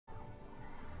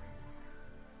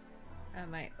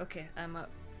Am I? Okay, I'm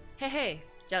up. Hey, hey!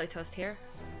 Jelly Toast here.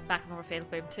 Back over Fatal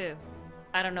Frame 2.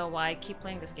 I don't know why I keep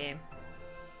playing this game.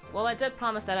 Well, I did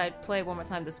promise that I'd play one more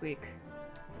time this week.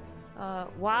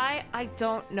 Why? I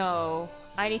don't know.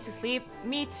 I need to sleep?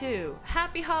 Me too.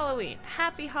 Happy Halloween!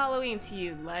 Happy Halloween to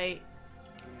you, Light.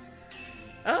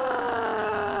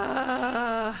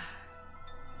 I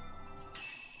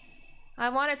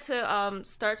wanted to,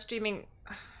 start streaming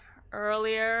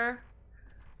earlier,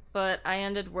 but I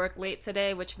ended work late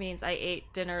today, which means I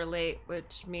ate dinner late,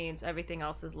 which means everything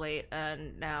else is late,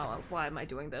 and now why am I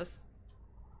doing this?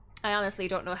 I honestly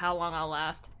don't know how long I'll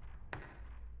last.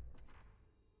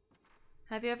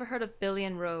 Have you ever heard of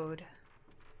Billion Road?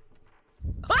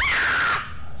 Ah!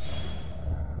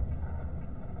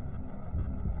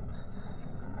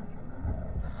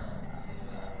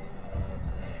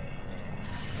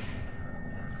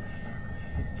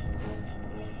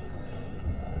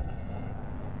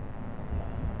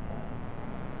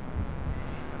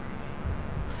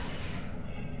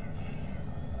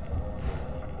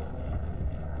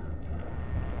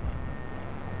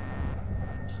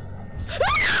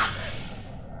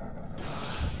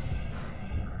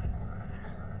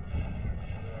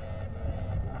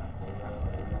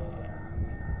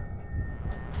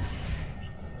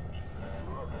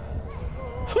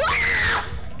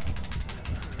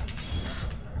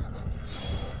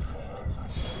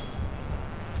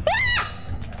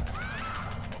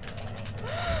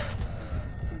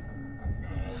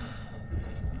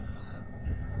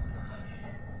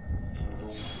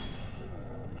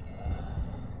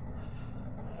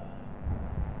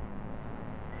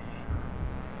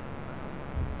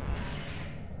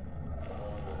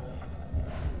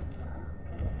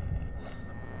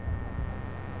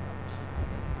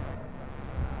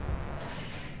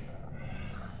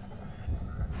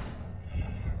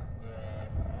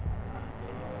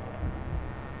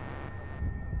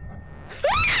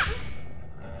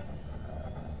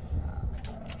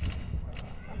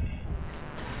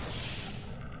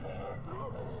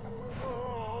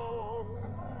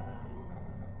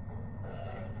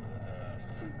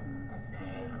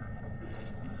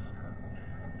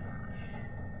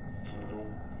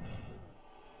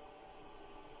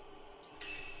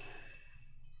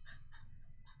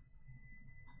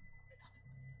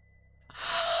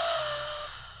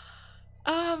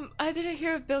 I didn't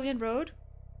hear of Billion Road.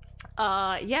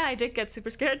 Yeah, I did get super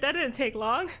scared. That didn't take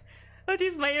long. Oh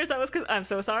jeez, my ears, that was cause I'm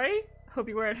so sorry. Hope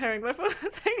you weren't hearing my phone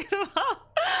taking a while.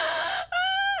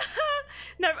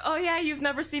 Never, oh yeah, you've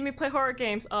never seen me play horror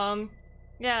games.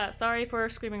 Yeah, sorry for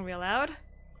screaming real loud.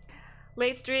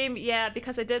 Late stream, yeah,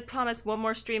 because I did promise one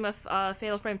more stream of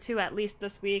Fatal Frame 2 at least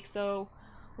this week, so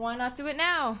why not do it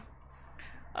now?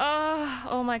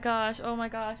 Oh my gosh, oh my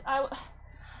gosh.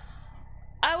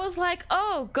 I was like,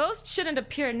 oh, Ghost shouldn't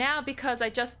appear now because I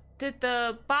just did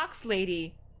the box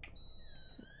lady.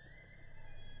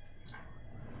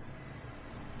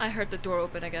 I heard the door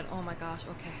open again. Oh my gosh,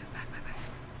 okay. Back.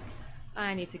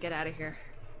 I need to get out of here.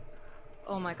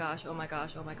 Oh my gosh, oh my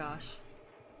gosh, oh my gosh.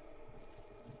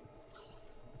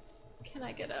 Can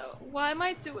I get out? Why am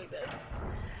I doing this?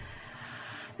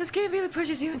 This game really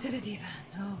pushes you into the deep end.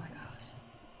 Oh my gosh.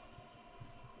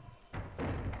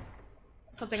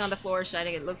 Something on the floor is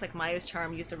shining. It looks like Maya's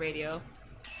charm used a radio.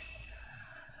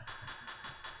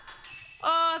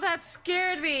 Oh, that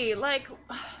scared me. Like,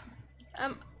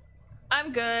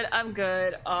 I'm good. I'm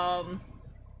good.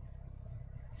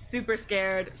 Super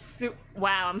scared.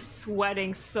 Wow, I'm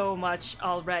sweating so much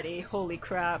already. Holy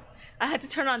crap. I had to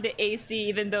turn on the AC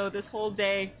even though this whole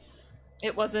day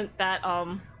it wasn't that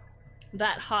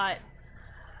that hot.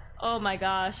 Oh my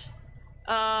gosh.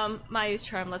 Maya's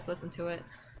charm, let's listen to it.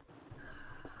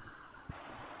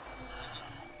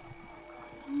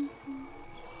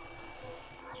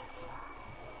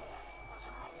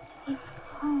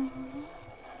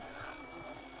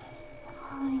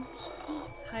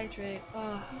 Hydrate.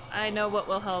 Oh, I know what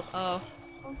will help. Oh.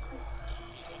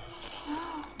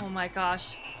 Oh my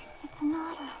gosh. It's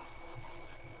not us.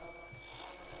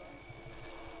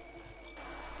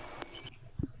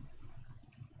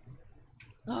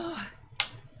 Oh.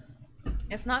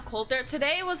 It's not cold there.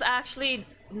 Today was actually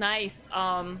nice.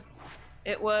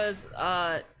 It was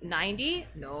 90?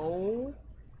 No.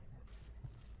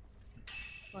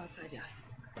 Well, outside, yes.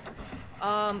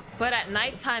 But at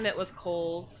nighttime it was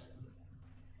cold.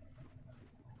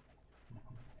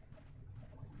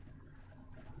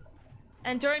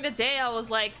 And during the day I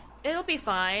was like, it'll be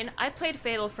fine. I played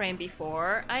Fatal Frame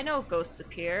before. I know ghosts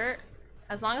appear.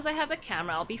 As long as I have the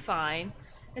camera, I'll be fine.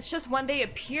 It's just when they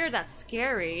appear that's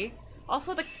scary.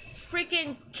 Also the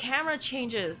freaking camera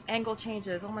changes, angle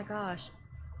changes. Oh my gosh.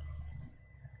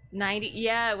 90,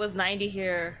 yeah, it was 90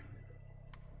 here.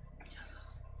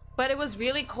 But it was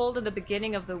really cold in the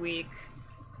beginning of the week.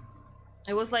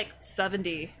 It was like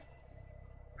 70.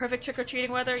 Perfect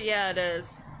trick-or-treating weather? Yeah, it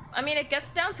is. I mean, it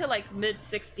gets down to like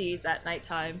mid-60s at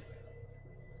nighttime.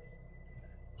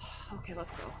 Okay,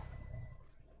 let's go.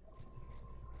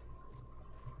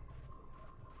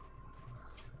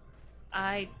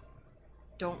 I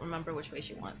don't remember which way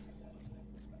she went.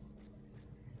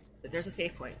 But there's a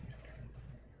save point.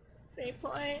 Save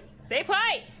point! Save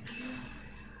point!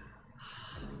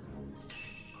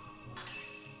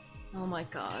 Oh my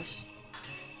gosh.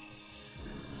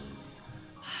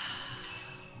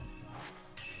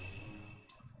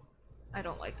 I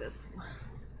don't like this.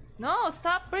 No,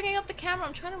 stop bringing up the camera.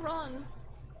 I'm trying to run.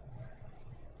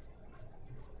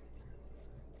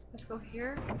 Let's go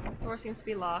here. Door seems to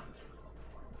be locked.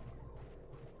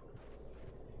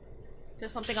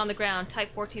 There's something on the ground.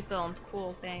 Type 14 filmed.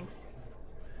 Cool, thanks.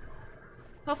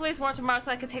 Hopefully it's warm tomorrow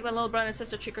so I can take my little brother and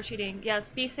sister trick-or-treating. Yes,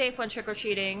 be safe when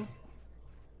trick-or-treating.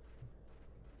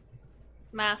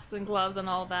 Masks and gloves and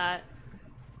all that.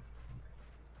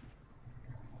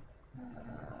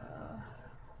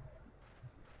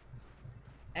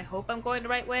 I hope I'm going the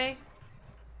right way.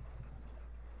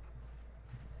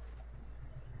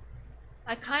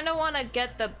 I kind of want to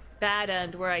get the bad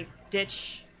end where I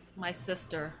ditch my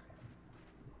sister.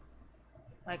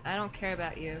 Like, I don't care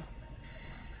about you.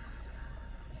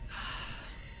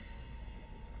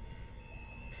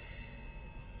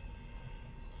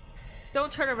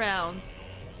 Don't turn around.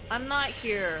 I'm not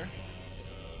here.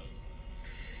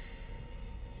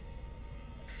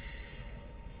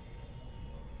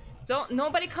 Don't,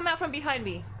 nobody come out from behind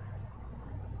me.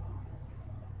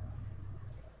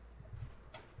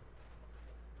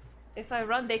 If I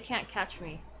run, they can't catch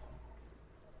me.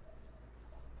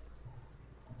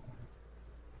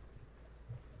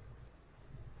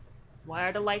 Why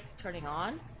are the lights turning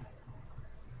on?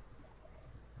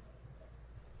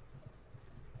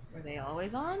 Were they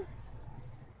always on?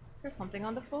 There's something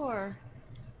on the floor.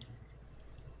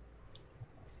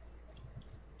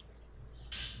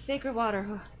 Sacred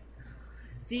water.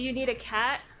 Do you need a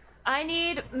cat? I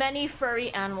need many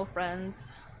furry animal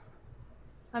friends.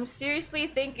 I'm seriously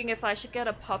thinking if I should get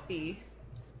a puppy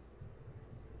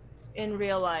in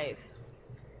real life.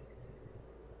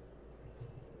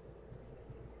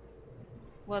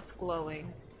 What's glowing?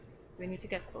 Do we need to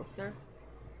get closer?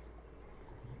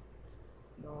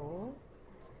 No.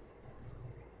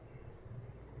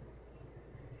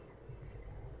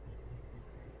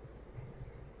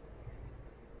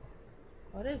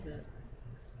 What is it?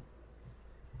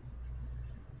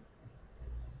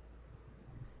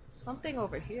 Something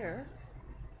over here.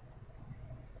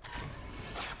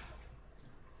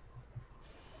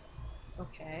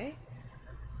 Okay.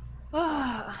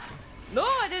 Ah. No,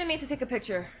 I didn't mean to take a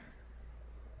picture.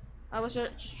 I was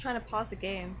just trying to pause the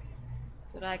game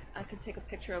so that I could take a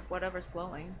picture of whatever's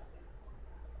glowing.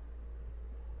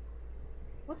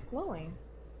 What's glowing?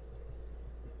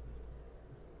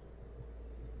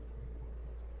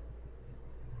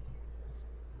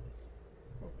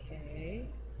 Okay.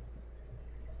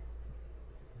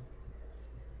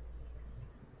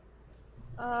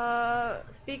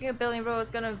 Speaking of Billion Road, I was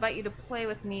gonna invite you to play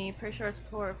with me. Pretty sure it's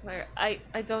Explorer player. I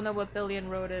don't know what Billion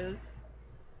Road is.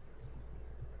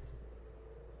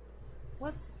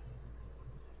 What's...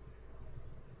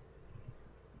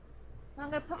 I'm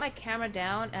gonna put my camera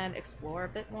down and explore a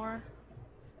bit more.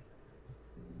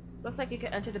 Looks like you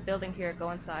can enter the building here,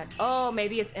 go inside. Oh,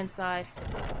 maybe it's inside.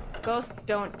 Ghosts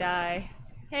don't die.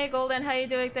 Hey Golden, how you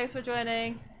doing? Thanks for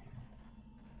joining.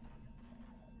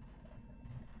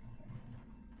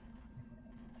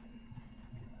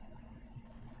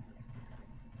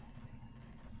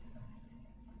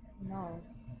 No.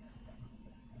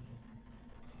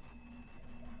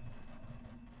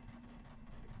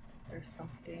 There's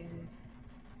something.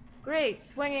 Great!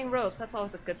 Swinging ropes. That's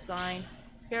always a good sign.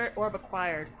 Spirit orb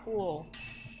acquired. Cool.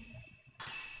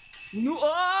 No,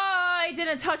 oh, I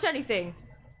didn't touch anything!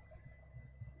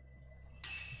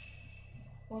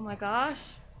 Oh my gosh.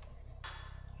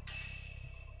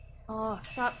 Oh,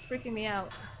 stop freaking me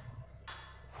out.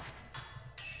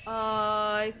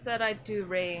 I said I'd do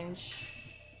range.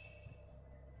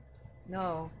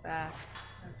 No, back.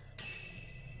 That's...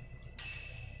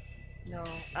 No,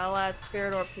 I'll add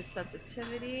Spirit Orb to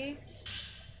sensitivity.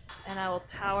 And I will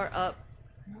power up...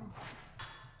 No.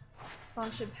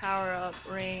 Function power up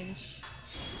range.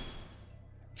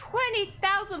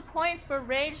 20,000 points for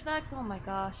range next? Oh my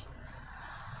gosh.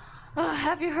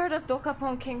 Have you heard of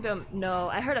Dokapon Kingdom? No,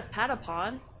 I heard of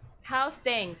Patapon. How's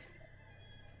things?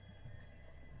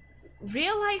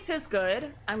 Real life is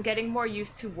good. I'm getting more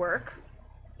used to work,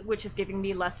 which is giving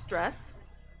me less stress.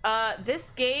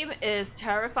 This game is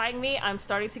terrifying me. I'm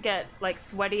starting to get like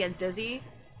sweaty and dizzy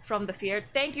from the fear.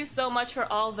 Thank you so much for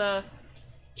all the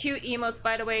cute emotes,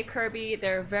 by the way, Kirby.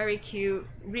 They're very cute.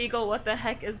 Regal, what the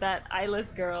heck is that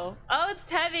eyeless girl? Oh, it's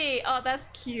Tevi! Oh, that's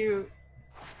cute.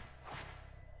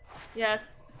 Yes,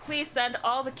 please send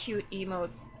all the cute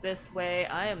emotes this way.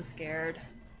 I am scared.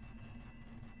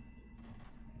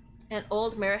 An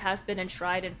old mirror has been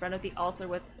enshrined in front of the altar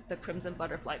with the crimson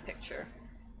butterfly picture.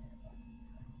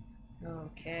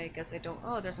 Okay, I guess I don't...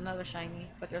 Oh, there's another shiny,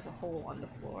 but there's a hole on the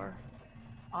floor.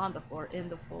 On the floor, in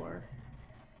the floor.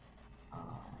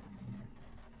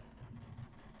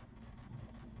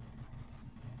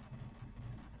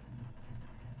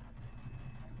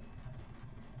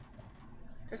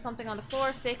 There's something on the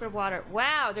floor. Sacred water.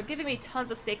 Wow, they're giving me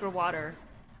tons of sacred water.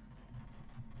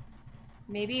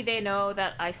 Maybe they know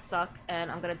that I suck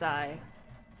and I'm gonna die.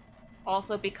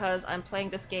 Also because I'm playing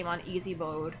this game on easy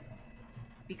mode.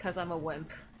 Because I'm a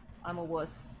wimp. I'm a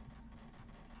wuss.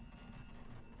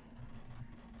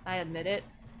 I admit it.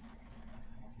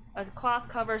 A cloth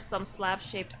covers some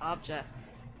slab-shaped object.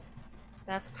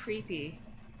 That's creepy.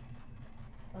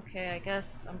 Okay, I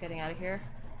guess I'm getting out of here.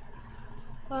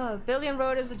 Billion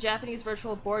Road is a Japanese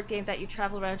virtual board game that you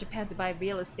travel around Japan to buy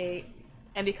real estate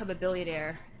and become a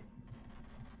billionaire.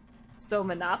 So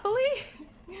Monopoly?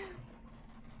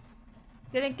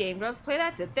 Didn't Game Grumps play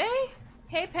that, did they?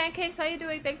 Hey Pancakes, how you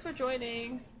doing? Thanks for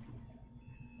joining.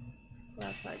 Go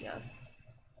outside, yes.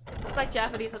 It's like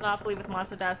Japanese Monopoly with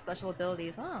Monster Dash special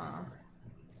abilities. Oh.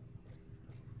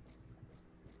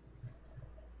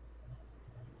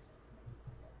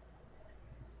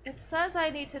 It says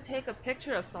I need to take a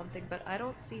picture of something, but I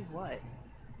don't see what.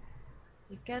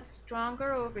 It gets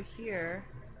stronger over here.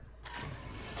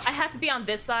 I had to be on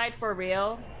this side for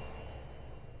real.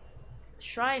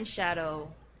 Shrine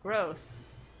shadow. Gross.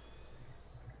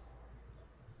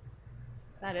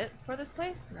 Is that it for this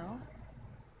place? No.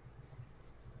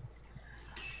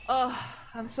 Oh,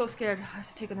 I'm so scared. I have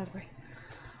to take another break.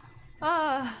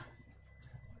 Oh,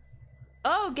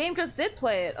 Game Grumps did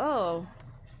play it. Oh.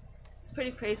 It's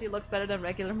pretty crazy. It looks better than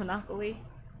regular Monopoly.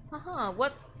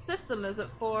 What system is it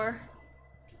for?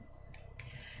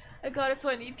 I got it so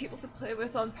I need people to play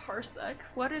with on Parsec.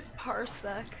 What is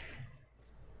Parsec?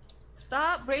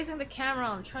 Stop raising the camera.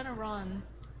 I'm trying to run.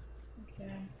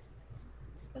 Okay.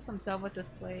 Guess I'm done with this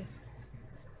place.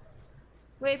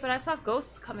 Wait, but I saw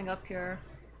ghosts coming up here.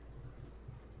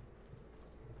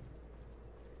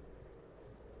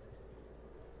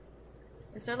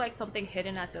 Is there like something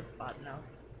hidden at the bottom? No.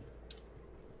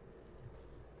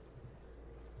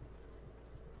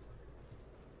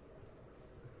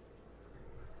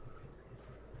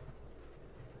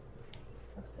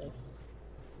 What's this?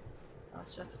 Oh,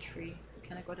 it's just a tree.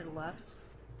 Can I go to the left?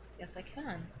 Yes, I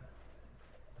can.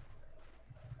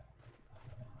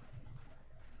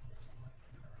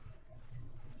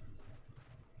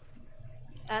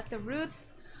 At the roots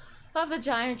of the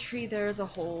giant tree, there is a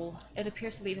hole. It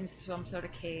appears to lead into some sort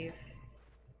of cave.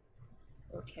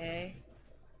 Okay.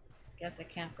 Guess I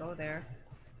can't go there.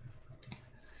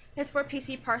 It's for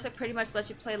PC. Parsec pretty much lets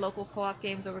you play local co-op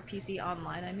games over PC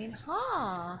online. I mean,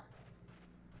 huh.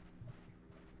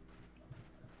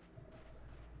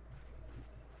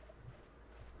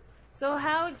 So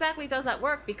how exactly does that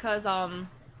work? Because,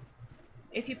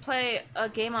 if you play a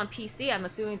game on PC, I'm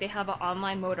assuming they have an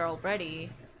online mode already.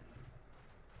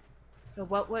 So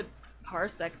what would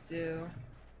Parsec do?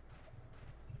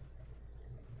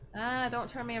 Ah, don't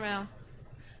turn me around.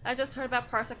 I just heard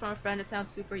about Parsec from a friend. It sounds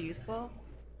super useful.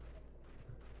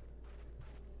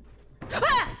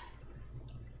 Ah!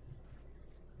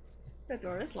 The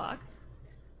door is locked.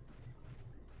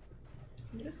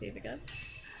 I'm gonna save again.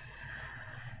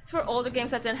 It's for older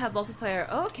games that didn't have multiplayer.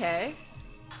 Okay.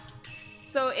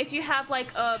 So if you have like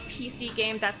a PC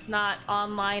game that's not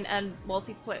online and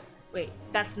multiplayer, wait,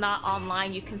 that's not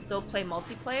online, you can still play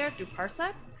multiplayer through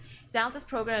Parsec? Download this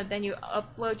program and then you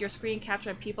upload your screen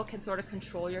capture and people can sort of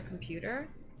control your computer.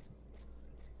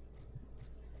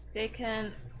 They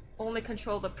can only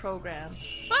control the program.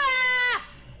 Ah!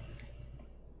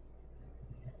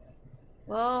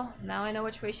 Well, now I know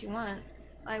which way she went.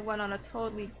 I went on a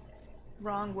totally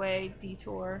wrong way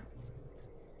detour.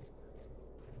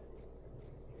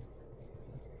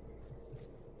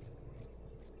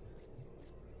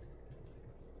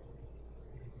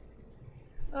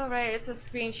 Oh right, it's a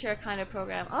screen share kind of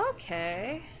program.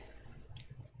 Okay.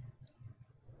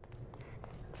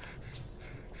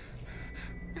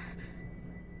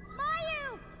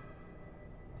 Mayu!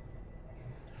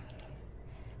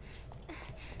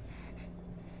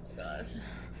 Oh god. gosh.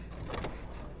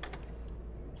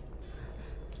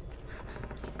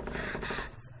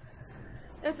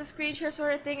 It's a screen share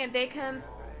sort of thing, and they can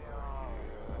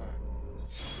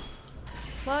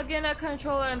plug in a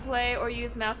controller and play, or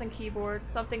use mouse and keyboard.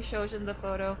 Something shows in the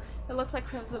photo. It looks like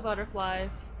crimson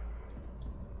butterflies.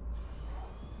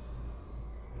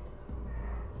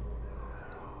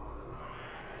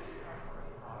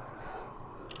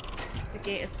 The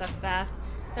gate is stuck fast.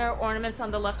 There are ornaments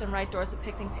on the left and right doors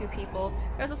depicting two people.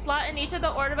 There's a slot in each of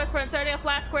the ornaments for inserting a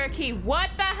flat square key. What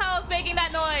the hell is making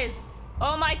that noise?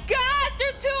 Oh my gosh,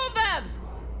 there's two of them!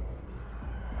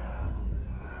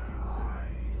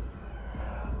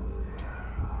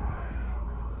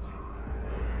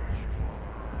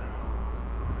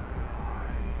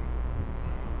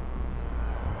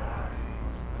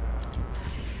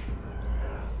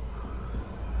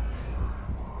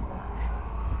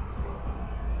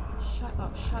 Shut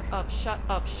up, shut up, shut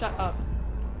up, shut up.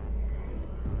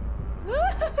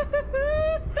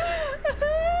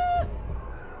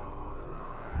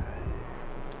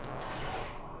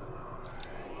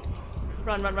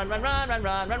 Run, run, run, run, run, run,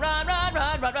 run, run, run, run,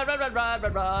 run, run, run, run, run, run,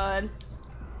 run, run.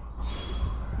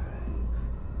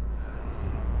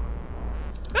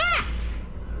 Ah!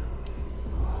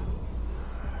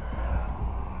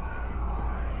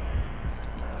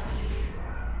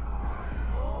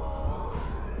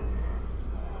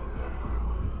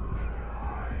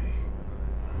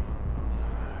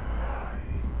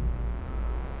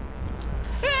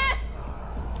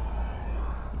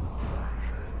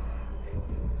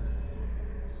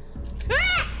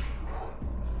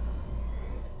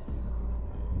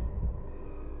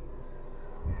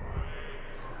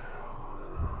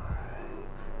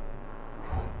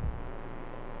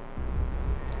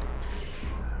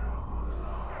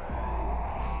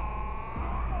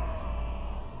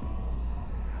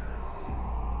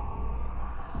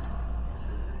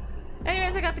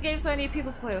 Anyways, I got the game, so I need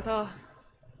people to play with. Oh.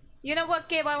 You know what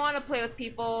game I want to play with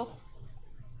people?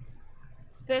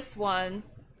 This one.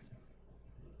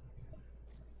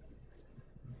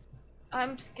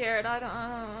 I'm scared. I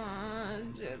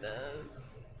don't do this.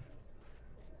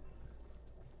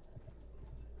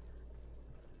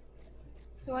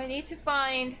 So I need to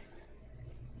find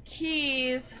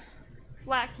keys.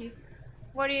 Flat key.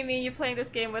 What do you mean you're playing this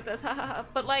game with us?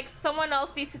 But like, someone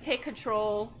else needs to take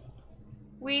control.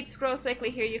 Weeds grow thickly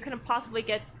here. You couldn't possibly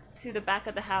get to the back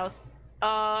of the house.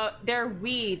 They're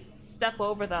weeds. Step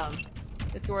over them.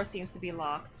 The door seems to be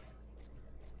locked.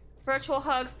 Virtual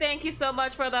hugs. Thank you so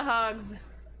much for the hugs.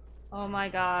 Oh my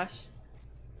gosh.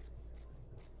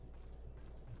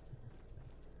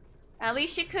 At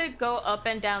least she could go up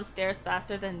and down stairs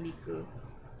faster than Miku.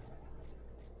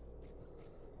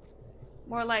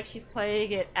 More like she's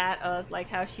playing it at us,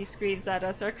 like how she screams at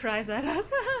us or cries at us.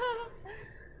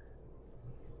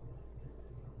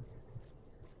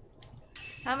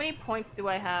 How many points do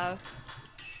I have?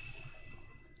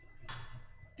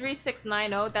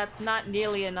 3690, that's not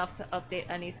nearly enough to update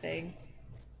anything.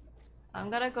 I'm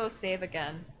gonna go save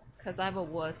again, cause I'm a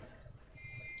wuss.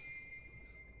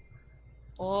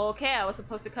 Okay, I was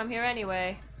supposed to come here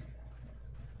anyway.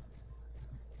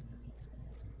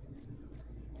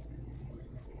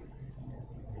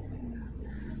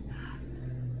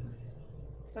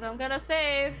 But I'm gonna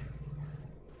save.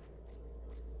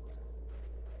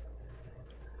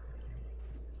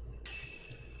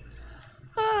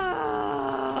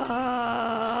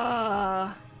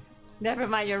 Never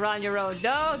mind, you're on your own.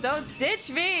 No, don't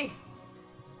ditch me!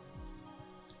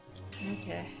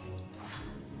 Okay.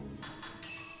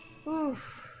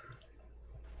 Oof.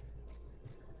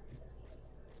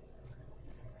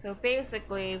 So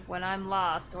basically, when I'm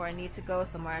lost or I need to go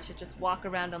somewhere, I should just walk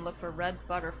around and look for red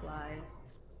butterflies.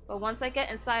 But once I get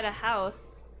inside a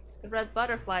house, the red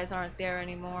butterflies aren't there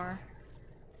anymore.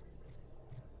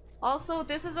 Also,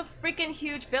 this is a freaking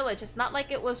huge village. It's not like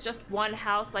it was just one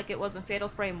house like it was in Fatal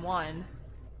Frame 1.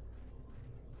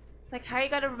 It's like, how you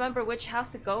gotta remember which house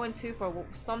to go into for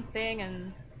something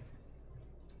and...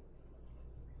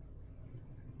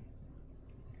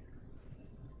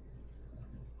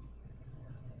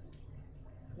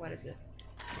 What is it?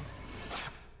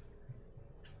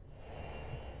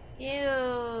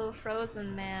 Ew,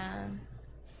 frozen man.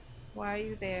 Why are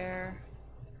you there?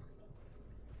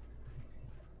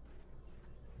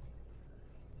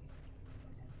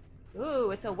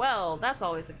 Ooh, it's a well. That's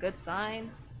always a good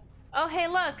sign. Oh, hey,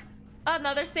 look!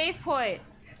 Another save point!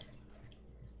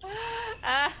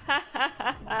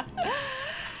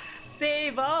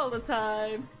 Save all the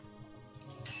time.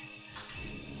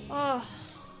 Oh.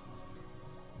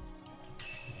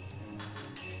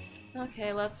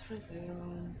 Okay, let's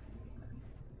resume.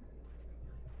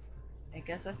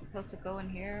 guess I'm supposed to go in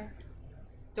here.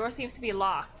 Door seems to be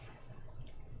locked.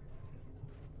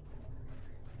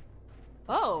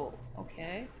 Oh,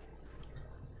 okay.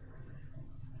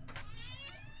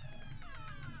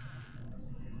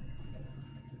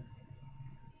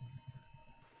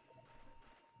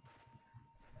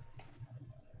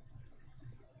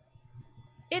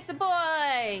 It's a boy!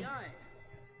 Yai!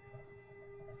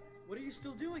 What are you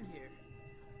still doing here?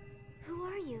 Who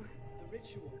are you? The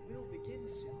ritual will begin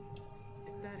soon.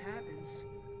 If that happens...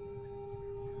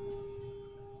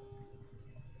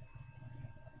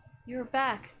 You're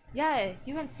back. Yeah,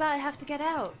 you and Sai have to get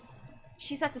out.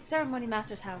 She's at the ceremony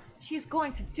master's house. She's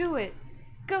going to do it.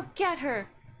 Go get her.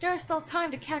 There is still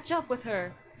time to catch up with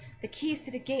her. The keys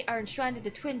to the gate are enshrined in the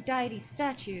twin deity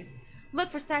statues. Look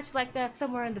for statues like that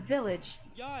somewhere in the village.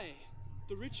 Yai,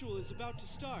 the ritual is about to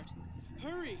start.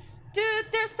 Hurry! Dude,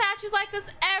 there's statues like this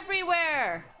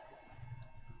everywhere!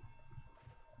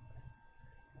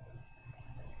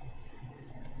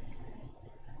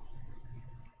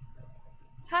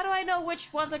 How do I know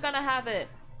which ones are gonna have it?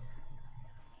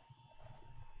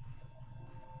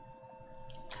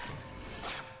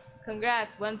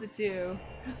 Congrats, 1 to 2.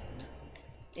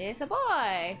 It's a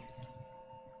boy!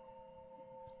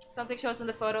 Something shows in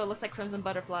the photo, it looks like crimson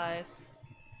butterflies.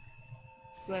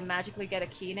 Do I magically get a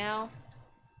key now?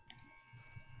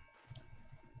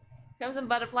 Crimson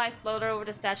butterflies float over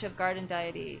the statue of garden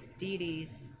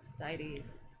deities.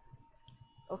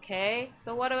 Okay,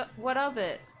 so what of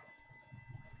it?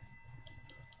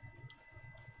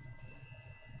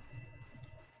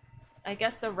 I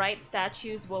guess the right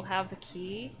statues will have the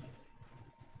key.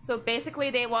 So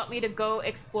basically they want me to go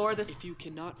explore this. If you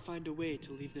cannot find a way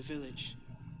to leave the village,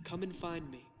 come and find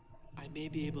me. I may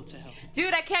be able to help.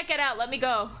 Dude, I can't get out. Let me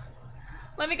go.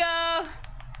 Let me go.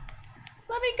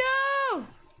 Let me go.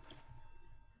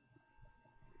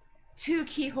 2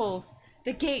 keyholes.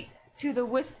 The gate to the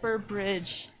Whisper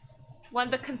Bridge. When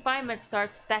the confinement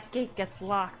starts, that gate gets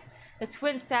locked. The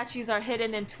twin statues are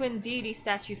hidden in twin deity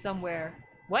statue somewhere.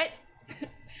 What?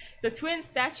 The twin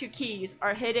statue keys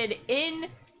are hidden in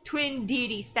twin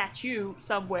deity statue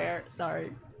somewhere.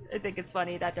 Sorry. I think it's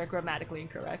funny that they're grammatically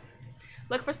incorrect.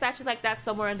 Look for statues like that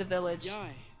somewhere in the village.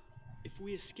 Yai, if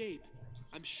we escape,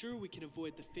 I'm sure we can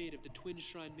avoid the fate of the twin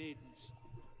shrine maidens.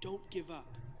 Don't give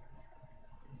up.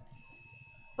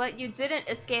 But you didn't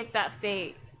escape that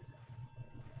fate.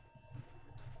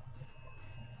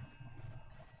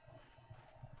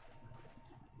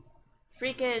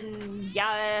 Freaking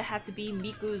Yaya had to be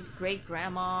Miku's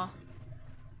great-grandma.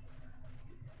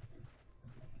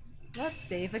 Let's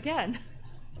save again.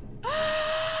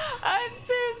 I'm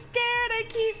too scared, I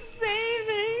keep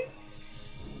saving.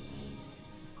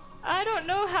 I don't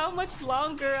know how much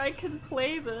longer I can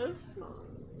play this.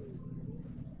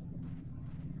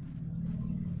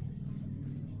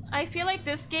 I feel like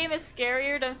this game is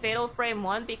scarier than Fatal Frame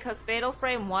 1 because Fatal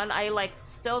Frame 1 I like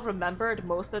still remembered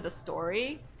most of the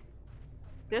story.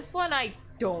 This one I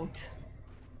don't.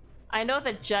 I know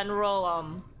the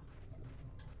general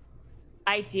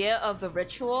idea of the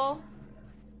ritual,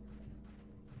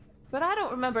 but I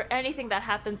don't remember anything that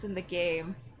happens in the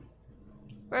game.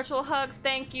 Virtual hugs,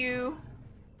 thank you.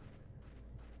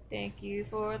 Thank you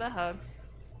for the hugs.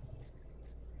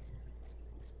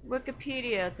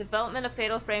 Wikipedia. Development of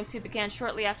Fatal Frame 2 began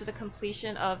shortly after the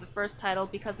completion of the first title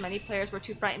because many players were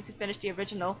too frightened to finish the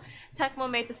original. Tecmo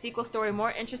made the sequel story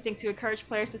more interesting to encourage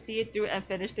players to see it through and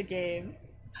finish the game.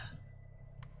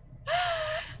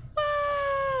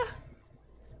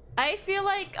 I feel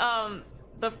like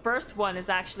the first one is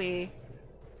actually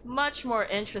much more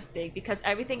interesting because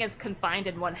everything is confined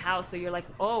in one house, so you're like,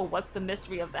 oh, what's the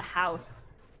mystery of the house?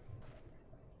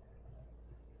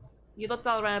 You looked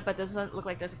all around, but it doesn't look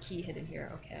like there's a key hidden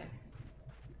here. Okay.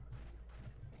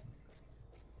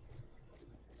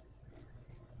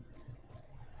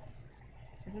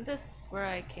 Isn't this where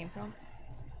I came from?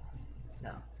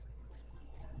 No.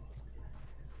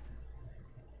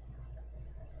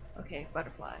 Okay,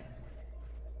 butterflies.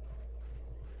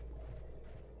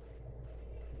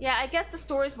 Yeah, I guess the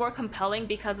story's more compelling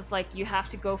because it's like you have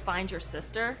to go find your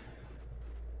sister.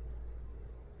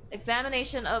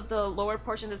 Examination of the lower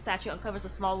portion of the statue uncovers a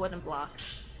small wooden block.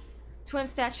 Twin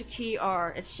statue key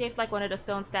R. It's shaped like one of the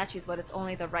stone statues, but it's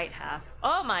only the right half.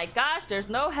 Oh my gosh, there's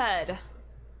no head.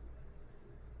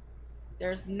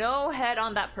 There's no head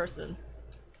on that person.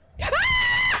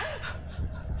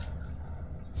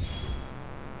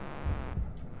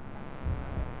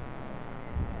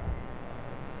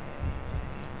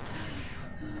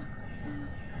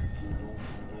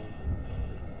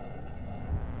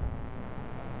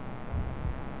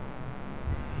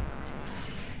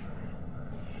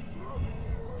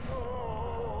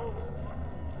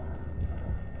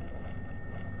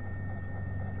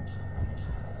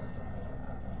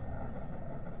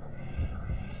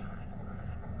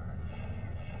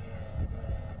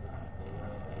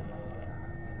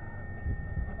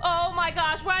 my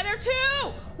gosh, why are there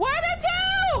two? Why are there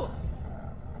two?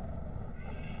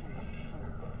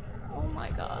 Oh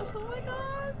my gosh, oh my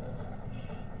gosh.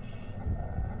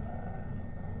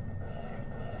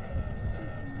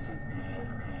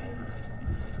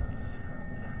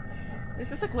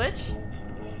 Is this a glitch?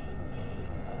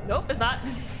 Nope, it's not.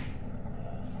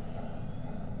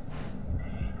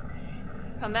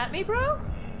 Come at me, bro?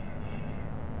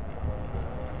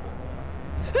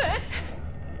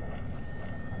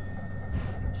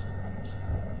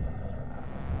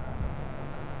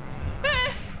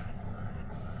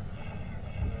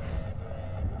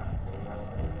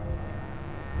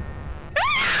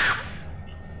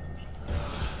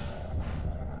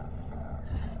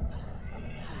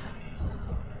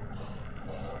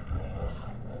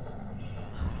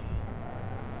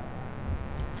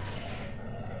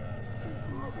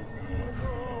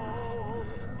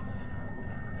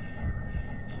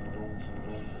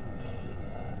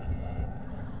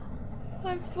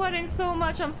 I'm sweating so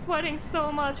much, I'm sweating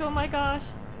so much, oh my gosh.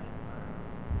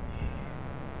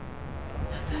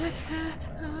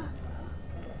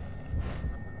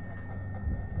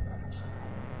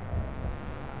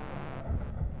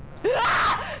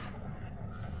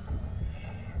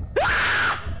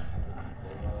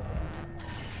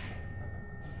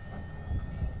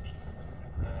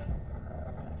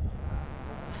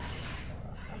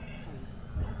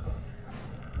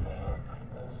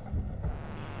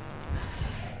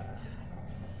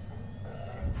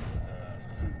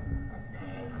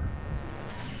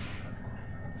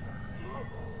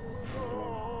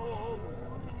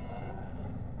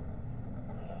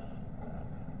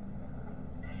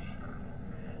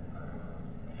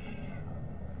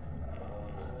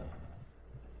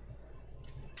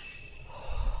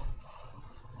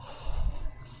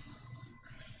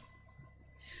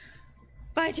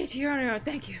 Bye, JT, you're on your own.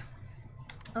 Thank you.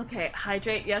 Okay,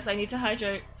 hydrate. Yes, I need to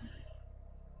hydrate.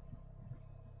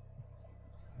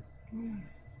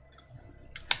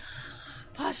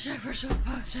 Pause check for sure.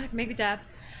 Pause check. Make me dab.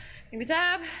 Make me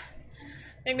dab.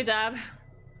 Make me dab.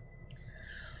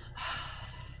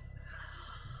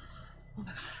 Oh my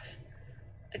gosh.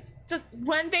 Just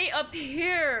when they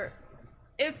appear,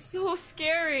 it's so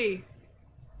scary.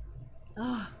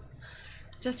 Oh,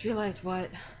 just realized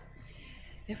what.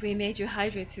 If we made you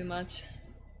hydrate too much.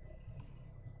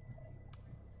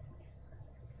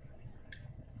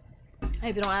 I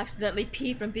hope you don't accidentally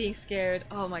pee from being scared.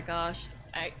 Oh my gosh.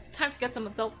 It's time to get some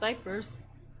adult diapers.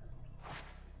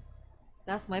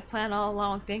 That's my plan all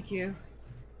along, thank you.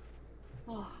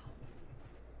 Oh.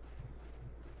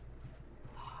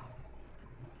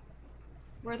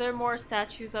 Were there more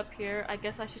statues up here? I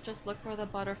guess I should just look for the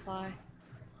butterfly.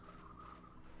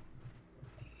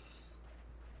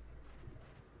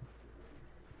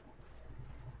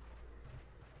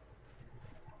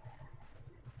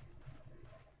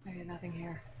 Okay, nothing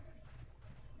here.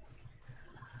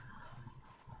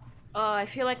 I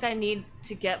feel like I need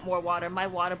to get more water. My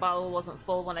water bottle wasn't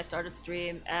full when I started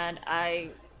stream, and I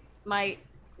might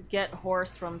get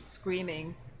hoarse from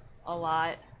screaming a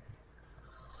lot.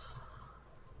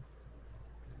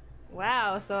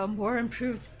 Wow, so a more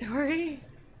improved story?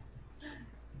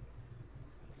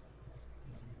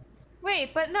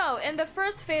 Wait, but no, in the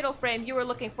first Fatal Frame you were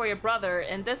looking for your brother,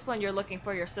 in this one you're looking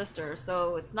for your sister,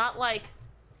 so it's not like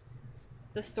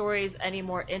the story's any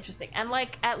more interesting. And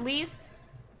like, at least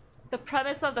the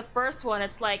premise of the first one,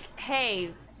 it's like,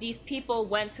 hey, these people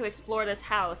went to explore this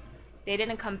house, they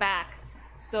didn't come back,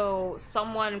 so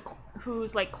someone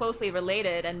who's like closely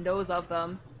related and knows of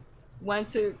them went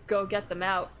to go get them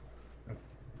out.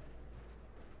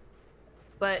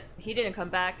 But he didn't come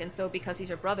back, and so because he's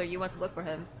your brother, you went to look for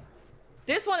him.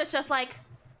 This one is just like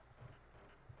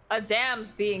a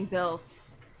dam's being built.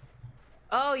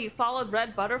 Oh, you followed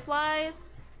red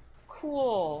butterflies?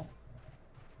 Cool.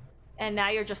 And now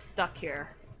you're just stuck here.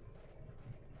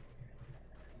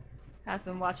 Has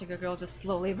been watching a girl just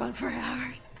slowly run for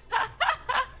hours.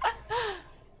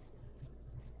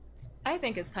 I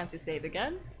think it's time to save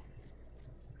again.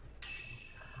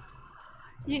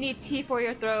 You need tea for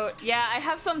your throat. Yeah, I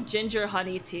have some ginger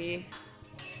honey tea.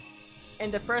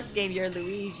 In the first game you're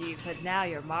Luigi, but now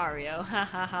you're Mario. Ha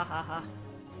ha ha ha ha.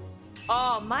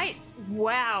 Oh,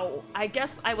 wow. I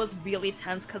guess I was really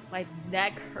tense because my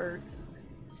neck hurts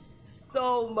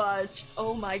so much.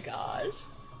 Oh my gosh.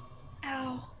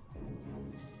 Ow.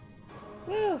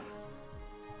 Whew.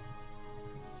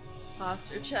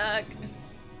 Posture check.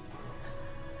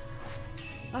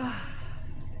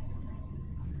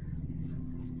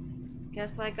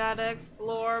 Guess I gotta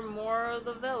explore more of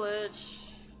the village.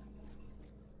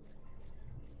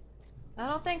 I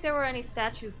don't think there were any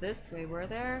statues this way, were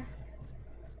there?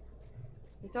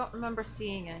 I don't remember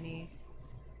seeing any.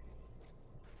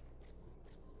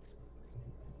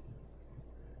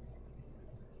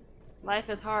 Life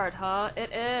is hard, huh?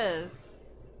 It is.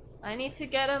 I need to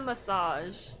get a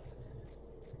massage.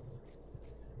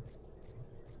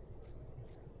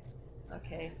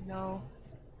 Okay, no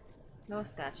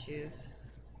statues.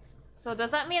 So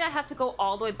does that mean I have to go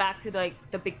all the way back to like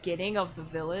the beginning of the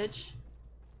village?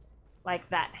 Like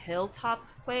that hilltop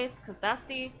place? Because that's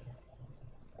the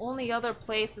only other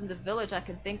place in the village I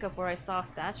can think of where I saw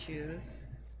statues.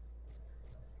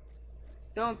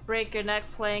 Don't break your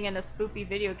neck playing in a spoopy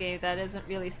video game that isn't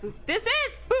really spoopy. This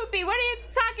is spoopy! What are you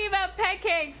talking about,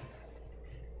 pancakes?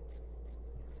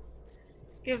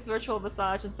 Gives virtual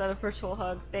massage instead of virtual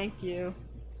hug. Thank you.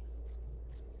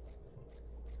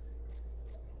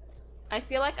 I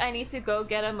feel like I need to go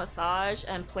get a massage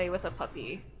and play with a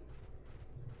puppy.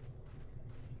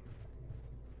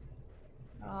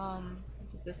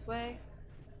 Is it this way?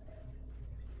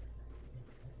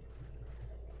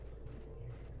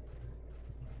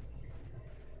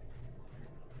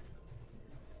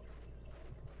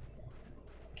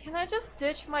 Can I just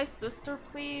ditch my sister,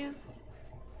 please?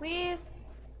 Please?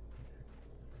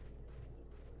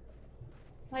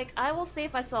 Like, I will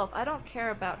save myself. I don't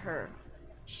care about her.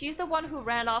 She's the one who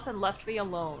ran off and left me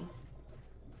alone.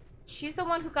 She's the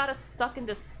one who got us stuck in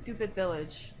this stupid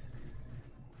village.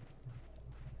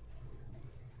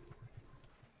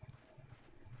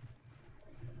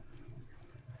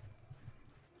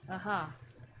 Uh-huh.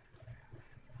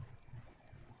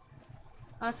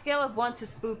 On a scale of 1 to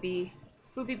spoopy,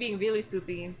 spoopy being really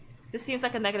spoopy, this seems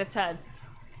like a -10.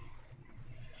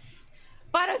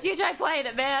 Why don't you try playing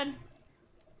it, man?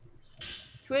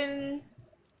 Twin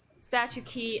statue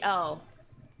key L.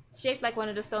 It's shaped like one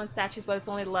of the stone statues, but it's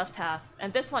only the left half.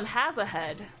 And this one has a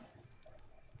head.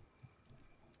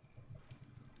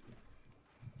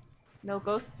 No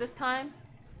ghost this time?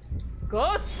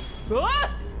 Ghost!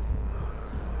 Ghost!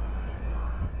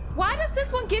 Why does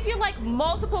this one give you like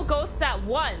multiple ghosts at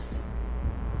once?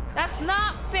 That's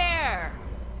not fair.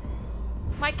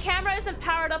 My camera isn't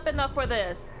powered up enough for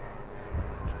this.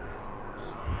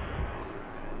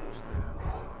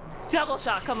 Double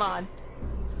shot, come on.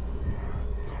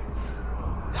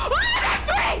 Ah,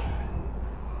 that's three!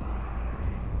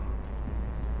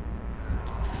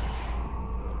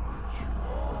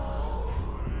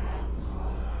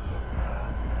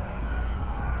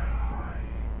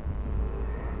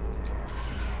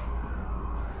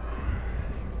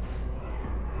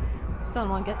 Stun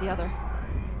one, get the other.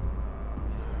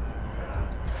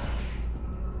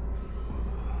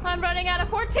 I'm running out of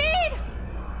 14!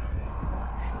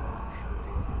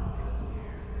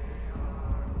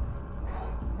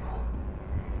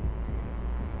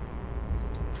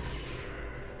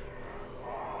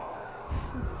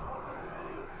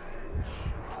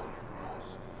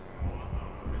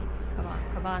 Come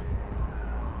on, come on.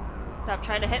 Stop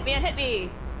trying to hit me and hit me!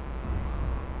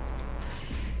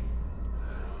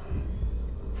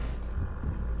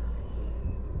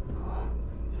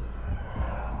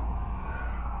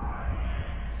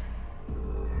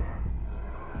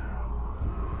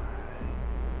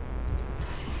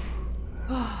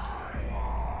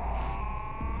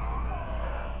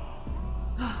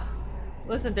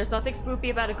 Listen, there's nothing spoopy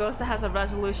about a ghost that has a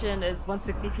resolution is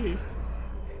 160p.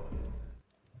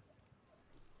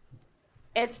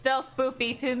 It's still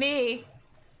spoopy to me.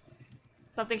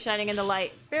 Something shining in the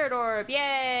light. Spirit orb,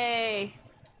 yay!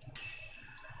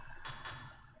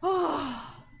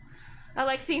 Oh, I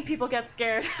like seeing people get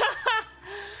scared.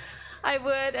 I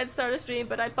would and start a stream,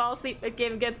 but I'd fall asleep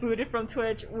mid-game and get booted from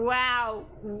Twitch. Wow,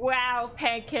 wow,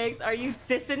 pancakes, are you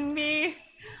dissing me?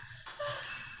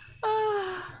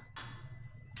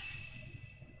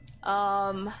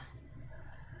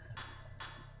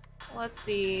 Let's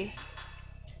see.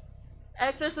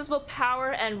 Exorcism will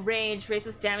power and range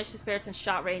raises damage to spirits in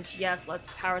shot range. Yes, let's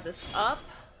power this up.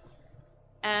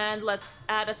 And let's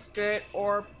add a spirit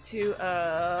orb to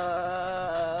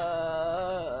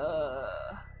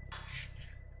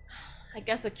I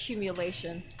guess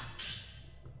accumulation.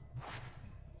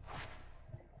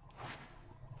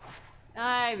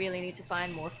 I really need to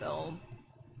find more film.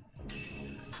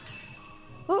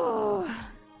 Oh,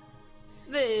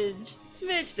 smidge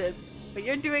this, but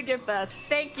you're doing your best.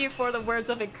 Thank you for the words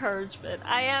of encouragement.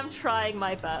 I am trying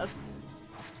my best.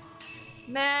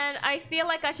 Man, I feel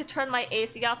like I should turn my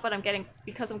AC off, but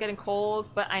because I'm getting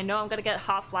cold, but I know I'm gonna get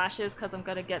hot flashes because I'm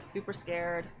gonna get super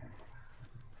scared.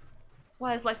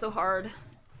 Why is life so hard?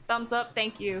 Thumbs up,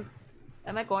 thank you.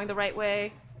 Am I going the right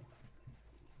way?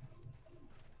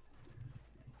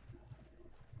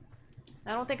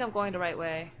 I don't think I'm going the right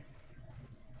way.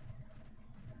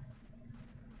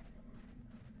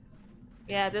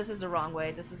 Yeah, this is the wrong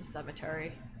way. This is the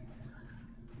cemetery.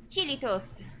 Chili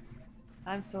toast.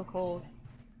 I'm so cold.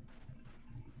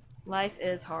 Life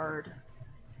is hard.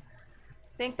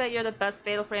 Think that you're the best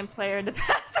Fatal Frame player in the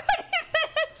past 20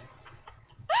 minutes.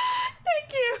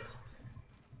 Thank you.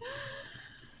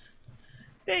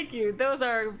 Thank you. Those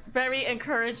are very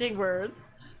encouraging words.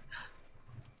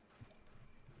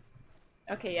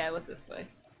 Okay, yeah, it was this way.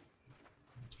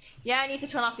 Yeah, I need to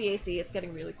turn off the AC. It's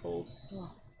getting really cold.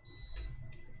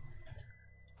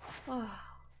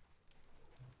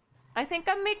 I think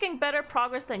I'm making better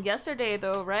progress than yesterday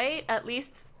though, right? At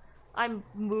least I'm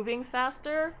moving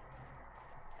faster.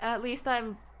 At least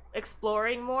I'm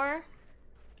exploring more.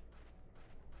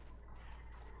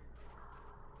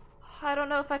 I don't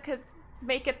know if I could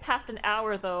make it past an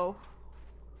hour though.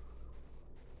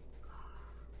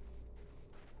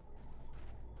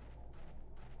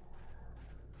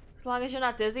 As long as you're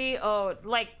not dizzy. Oh,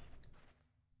 like...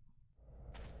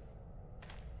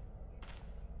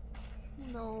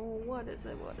 No, what is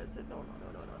it? What is it? No, no,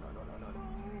 no, no, no, no, no, no, no, no.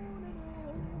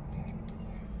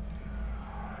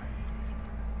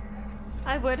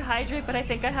 I would hydrate, but I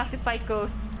think I have to fight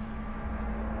ghosts.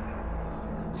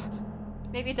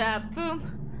 Maybe dab. Boom.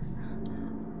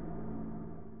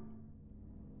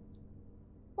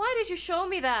 Why did you show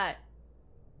me that?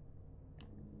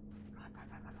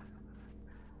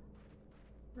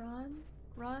 Run,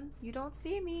 run. You don't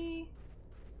see me.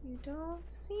 You don't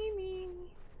see me.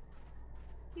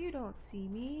 You don't see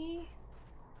me.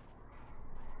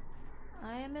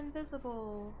 I am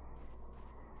invisible.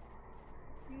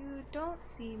 You don't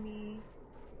see me.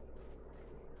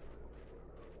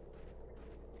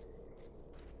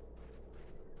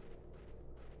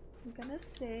 I'm gonna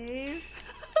save.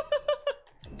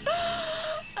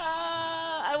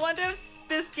 I wonder if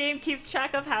this game keeps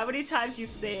track of how many times you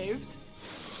saved.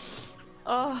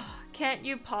 Oh, can't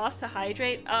you pause to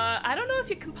hydrate? I don't know if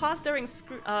you can pause during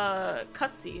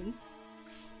cutscenes.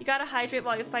 You gotta hydrate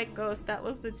while you fight ghosts. That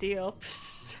was the deal.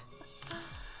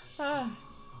 Oh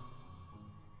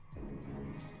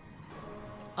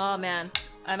man,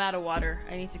 I'm out of water.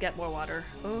 I need to get more water.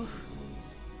 Ooh.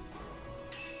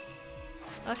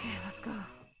 Okay, let's go.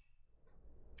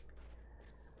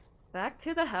 Back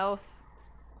to the house.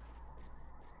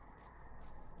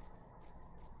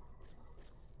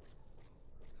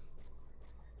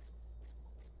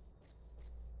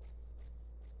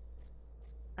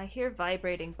 I hear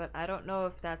vibrating, but I don't know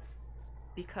if that's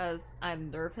because I'm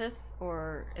nervous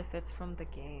or if it's from the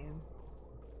game.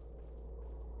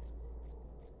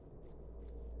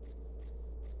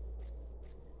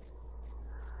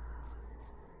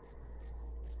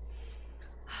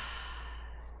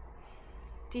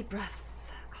 Deep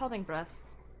breaths. Calming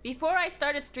breaths. Before I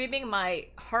started streaming, my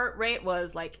heart rate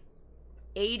was like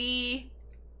 80...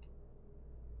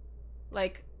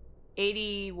 like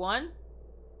 81?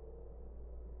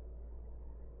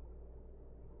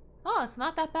 Oh, it's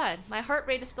not that bad. My heart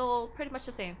rate is still pretty much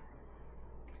the same.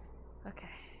 Okay.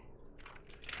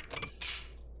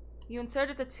 You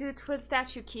inserted the two twin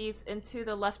statue keys into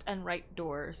the left and right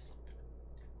doors.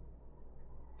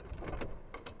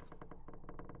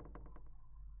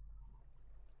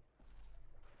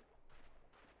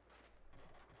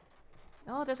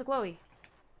 Oh, there's a glowy.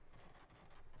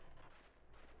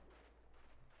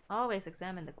 Always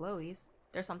examine the glowies.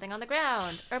 There's something on the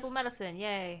ground. Herbal medicine,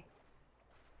 yay.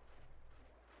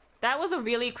 That was a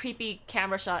really creepy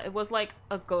camera shot. It was like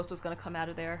a ghost was gonna come out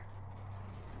of there.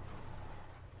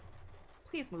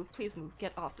 Please move, please move.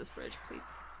 Get off this bridge, please.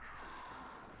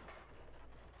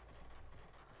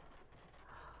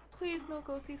 Please no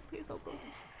ghosties, please no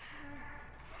ghosties.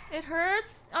 It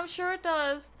hurts? I'm sure it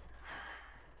does.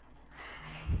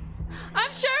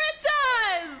 I'm sure it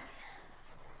does!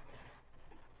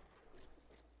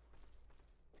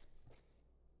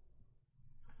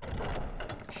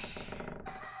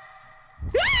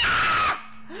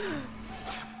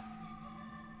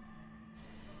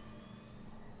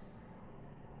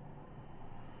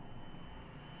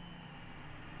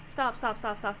 Stop, stop,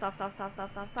 stop, stop, stop, stop, stop,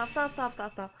 stop, stop, stop, stop, stop,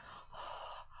 stop, stop.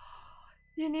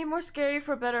 You need more scary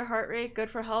for better heart rate, good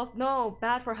for health. No,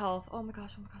 bad for health. Oh my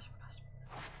gosh, oh my gosh, oh my gosh.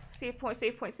 Save point,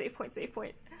 save point, save point, save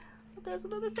point. Oh, there's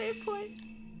another save point.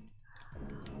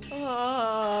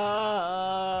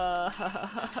 I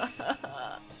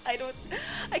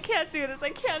can't do this, I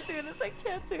can't do this, I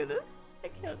can't do this. I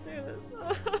can't do this.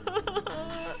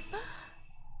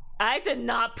 I did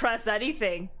not press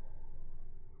anything.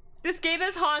 This game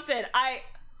is haunted.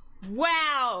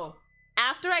 Wow!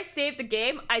 After I saved the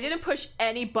game, I didn't push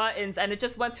any buttons and it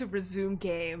just went to resume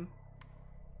game.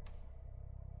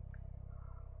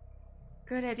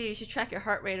 Good idea, you should track your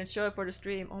heart rate and show it for the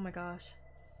stream. Oh my gosh.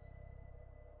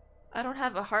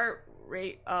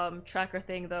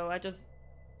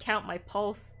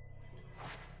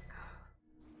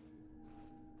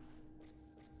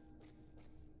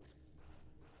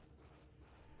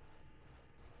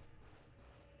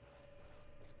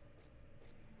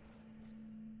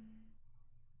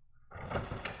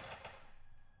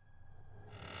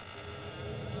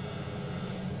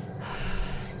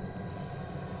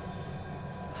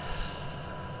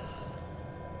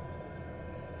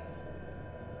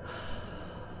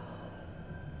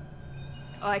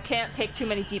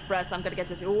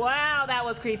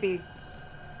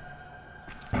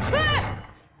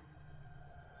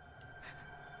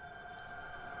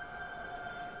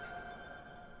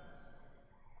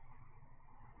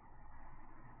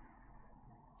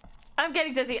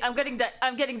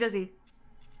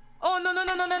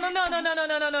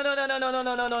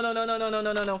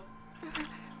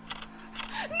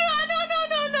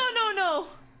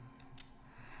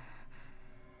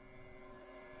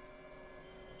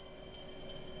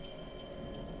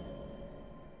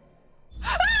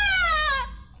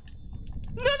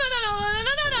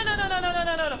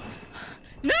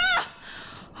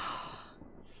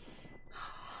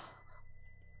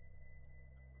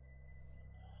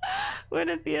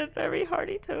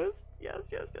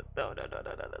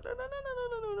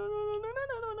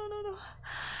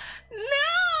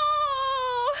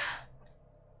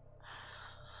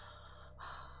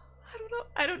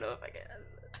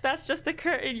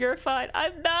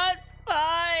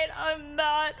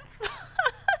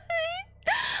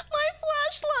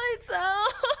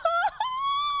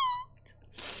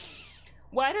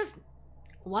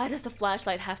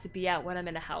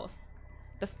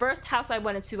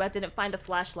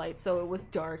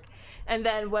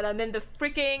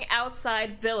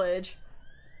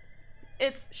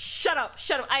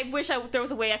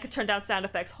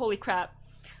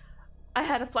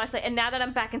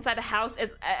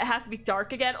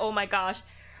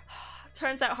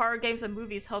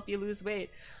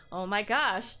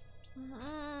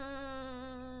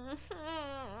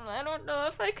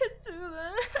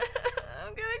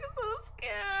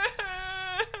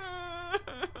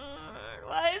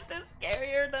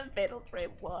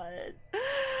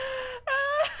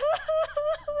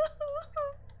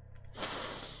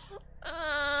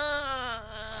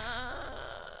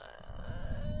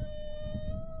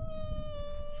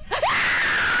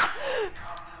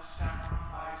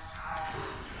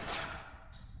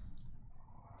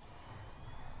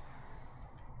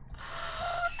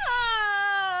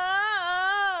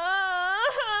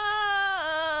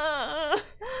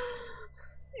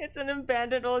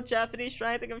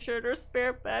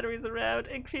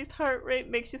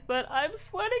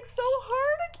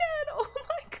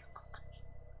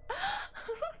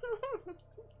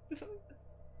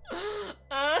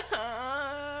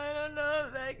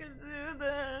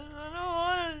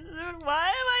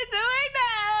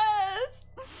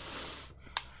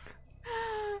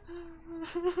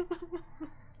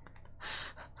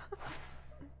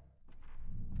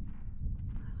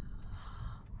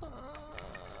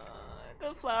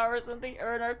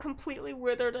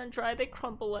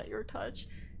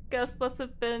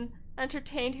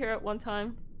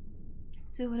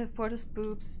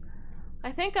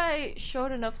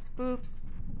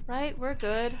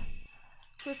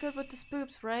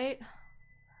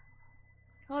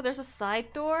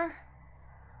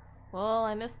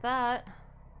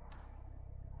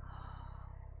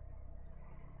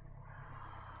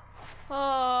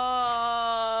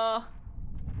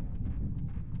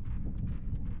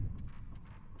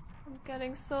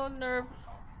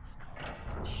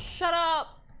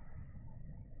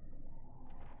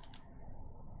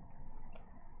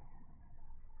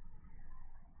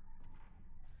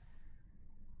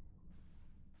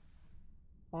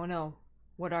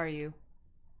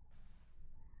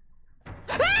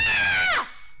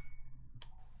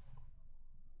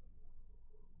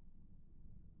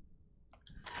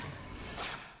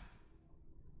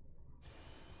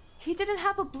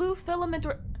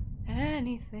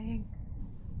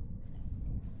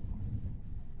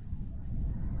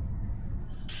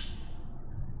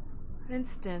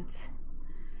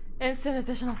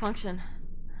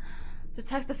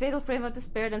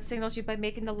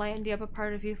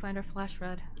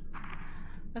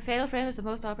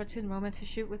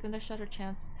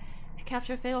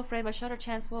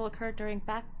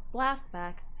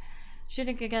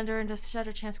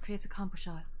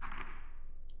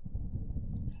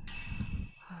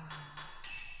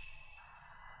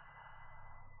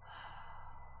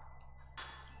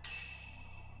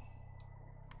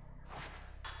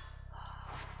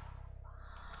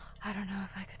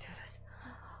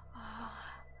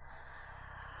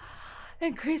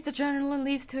 Increased adrenaline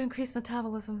leads to increased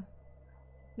metabolism.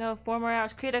 No, 4 more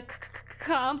hours. Create a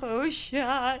combo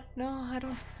shot. No, I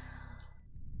don't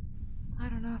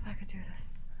know if I could do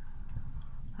this.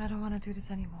 I don't want to do this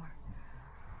anymore.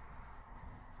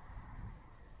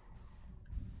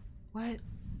 What?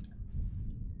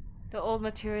 The old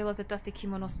material of the dusty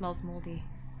kimono smells moldy.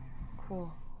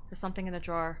 Cool. There's something in the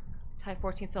drawer. Type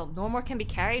 14 film. No more can be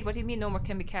carried? What do you mean no more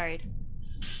can be carried?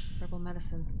 Herbal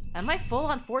medicine. Am I full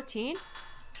on 14?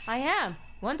 I am.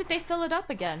 When did they fill it up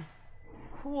again?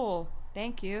 Cool.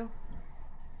 Thank you.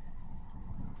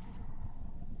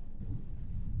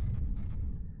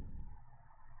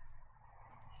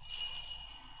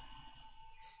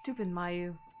 Stupid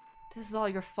Mayu. This is all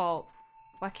your fault.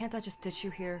 Why can't I just ditch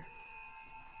you here?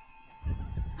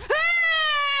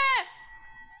 Ah!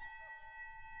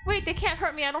 Wait, they can't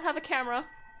hurt me. I don't have a camera.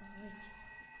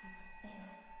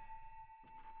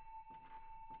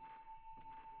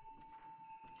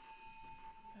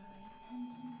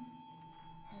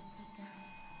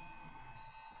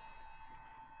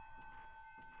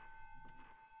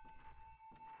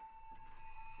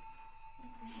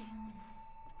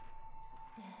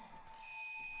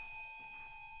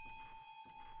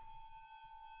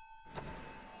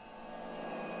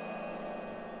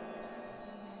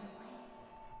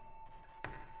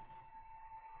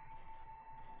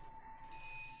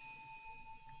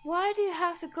 Why do you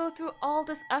have to go through all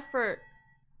this effort?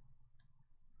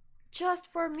 Just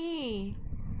for me?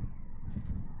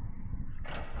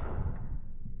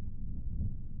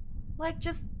 Like,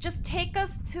 just take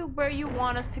us to where you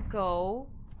want us to go.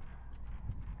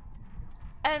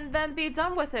 And then be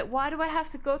done with it. Why do I have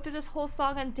to go through this whole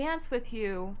song and dance with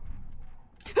you?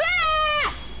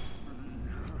 Ah!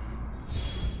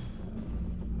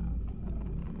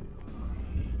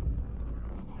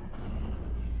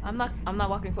 I'm not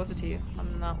walking closer to you.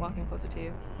 I'm not walking closer to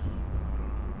you.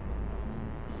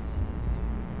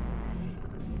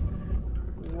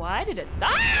 Why did it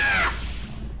stop? Ah!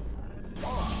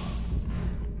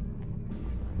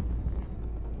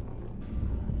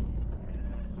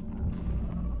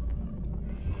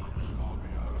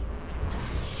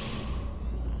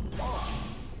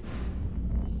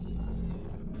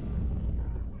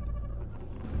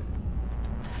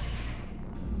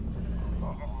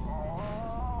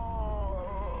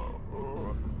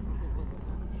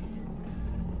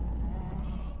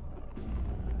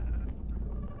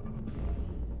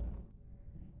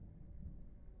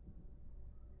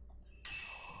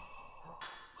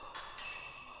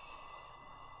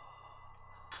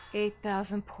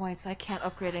 $8,000 points. I can't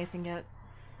upgrade anything yet.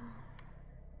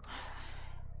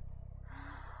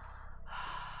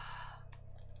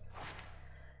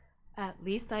 At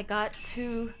least I got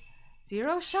 2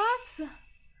 0 shots?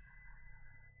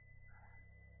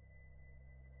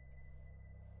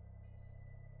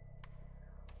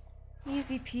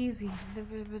 Easy peasy.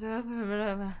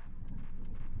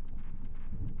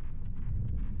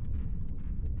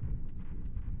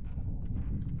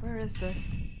 Where is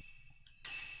this?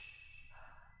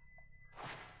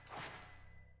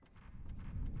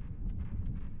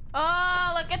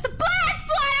 Oh, look at the blood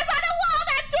splatters on the wall!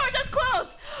 That door just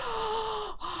closed!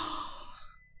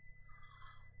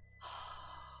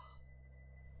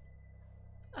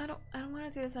 I don't want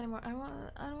to do this anymore. I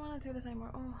don't want to do this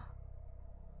anymore. Oh.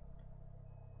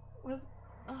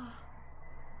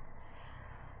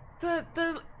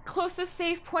 The closest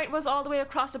save point was all the way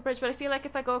across the bridge, but I feel like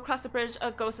if I go across the bridge, a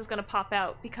ghost is gonna pop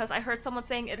out because I heard someone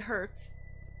saying it hurts.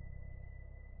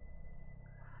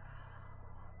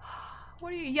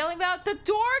 What are you yelling about? The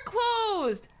door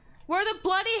closed! Where the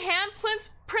bloody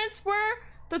handprints were,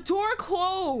 the door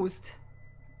closed.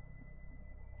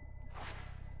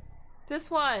 This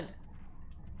one.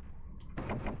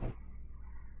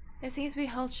 It seems to be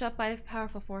held shut by a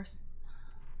powerful force.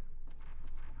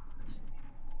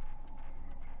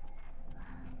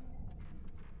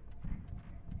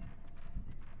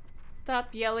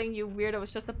 Stop yelling, you weirdo.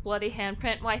 It's just a bloody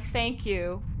handprint. Why, thank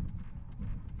you.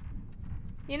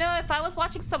 You know, if I was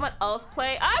watching someone else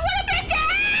play, I would've been scared!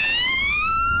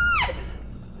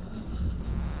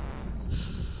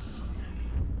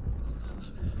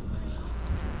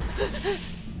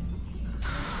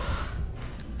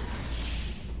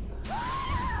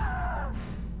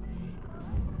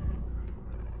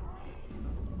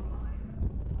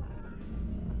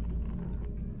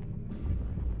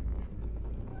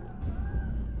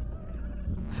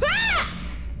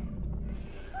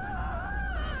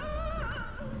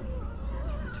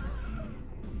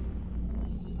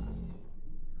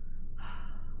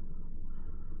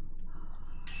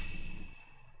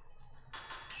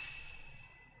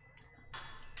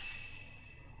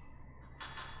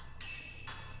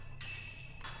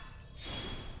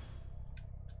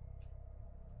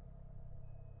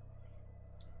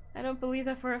 I don't believe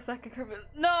that for a second.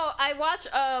 No, I watch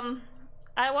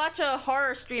a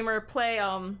horror streamer play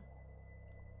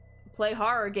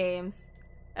horror games,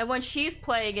 and when she's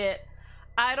playing it,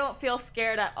 I don't feel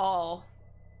scared at all.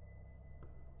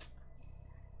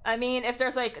 I mean, if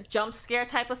there's like jump scare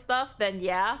type of stuff, then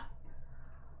yeah.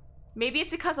 Maybe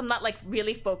it's because I'm not like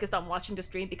really focused on watching the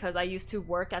stream because I used to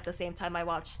work at the same time I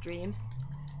watch streams.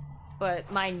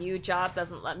 But my new job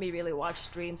doesn't let me really watch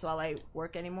streams while I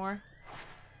work anymore.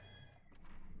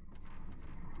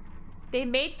 They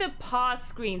made the pause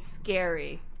screen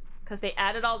scary because they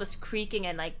added all this creaking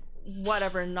and like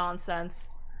whatever nonsense.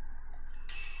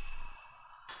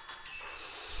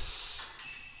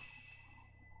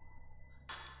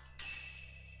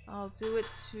 I'll do it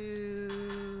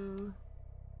to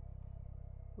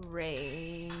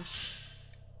range.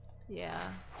 Yeah.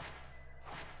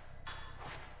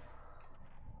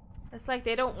 It's like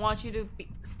they don't want you to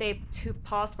stay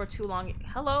paused for too long.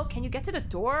 Hello, can you get to the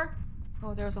door?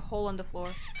 Oh, there's a hole on the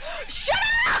floor. Shut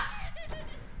up!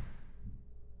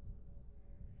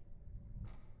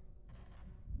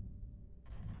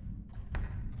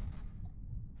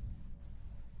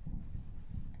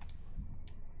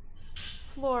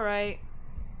 Fluorite.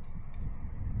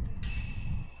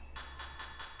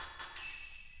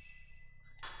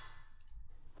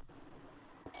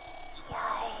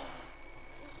 Yai,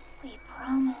 we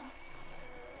promised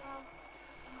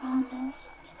that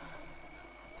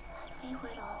we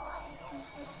would always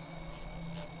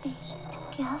be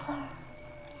together.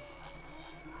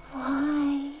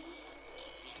 Why?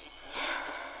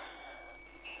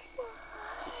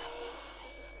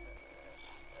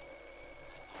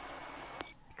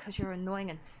 Because you're annoying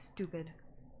and stupid.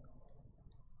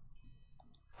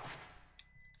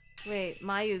 Wait,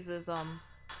 Mayu's is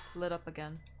lit up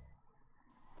again.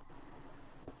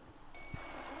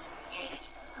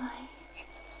 I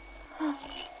have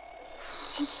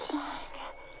a black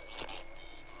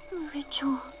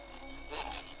ritual.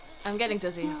 I'm getting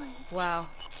dizzy. Wow.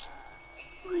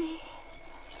 We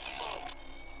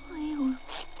were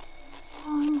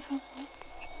born for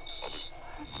this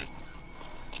purpose.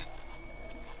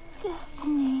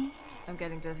 Destiny. I'm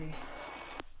getting dizzy.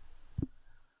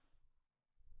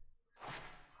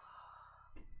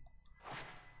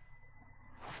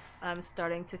 I'm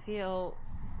starting to feel...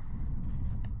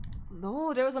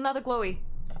 No, there was another glowy.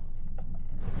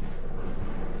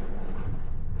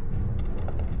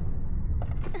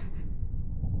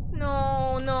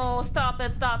 No, no, stop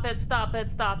it, stop it, stop it,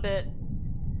 stop it.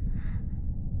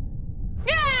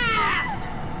 Yeah!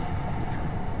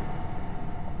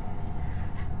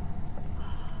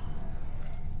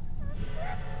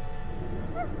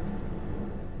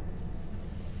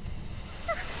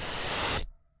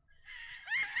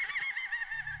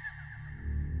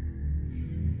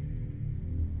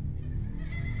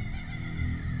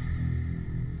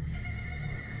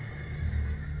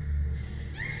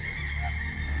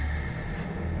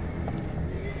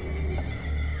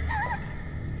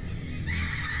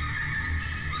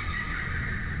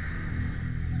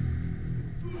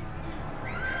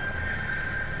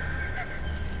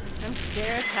 I'm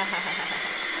scared.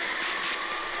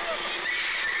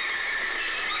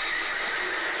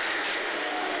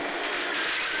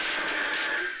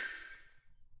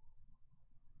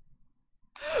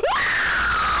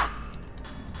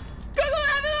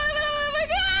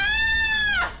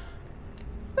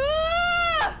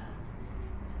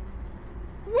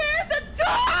 Where's the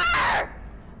door?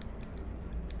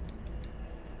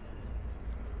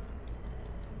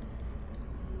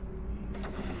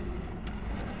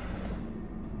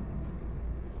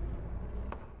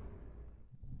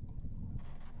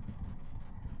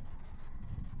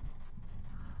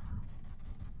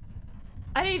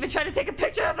 I didn't even try to take a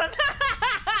picture of him.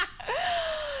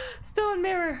 Stone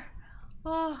mirror.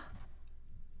 Oh.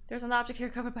 There's an object here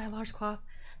covered by a large cloth.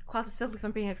 The cloth is filthy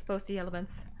from being exposed to the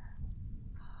elements.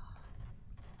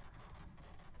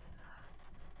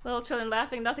 Little children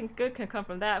laughing, nothing good can come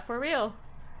from that. For real.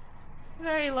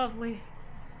 Very lovely.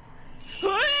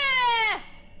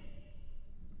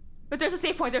 But there's a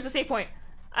save point, there's a save point.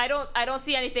 I don't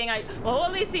see anything. I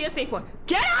only see a save point.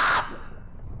 Get up!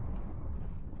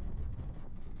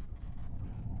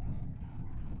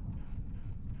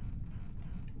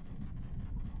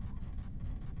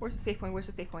 Where's the save point? Where's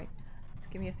the save point?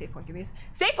 Give me a save point. Give me a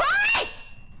save point!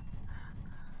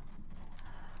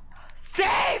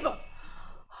 Save!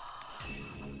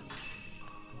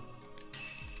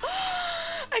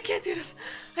 I can't do this.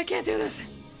 I can't do this.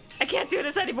 I can't do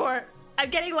this anymore. I'm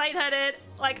getting lightheaded.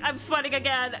 Like, I'm sweating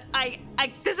again.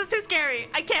 This is too scary.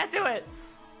 I can't do it.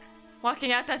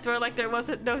 Walking out that door like there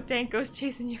wasn't no dang ghost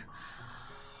chasing you.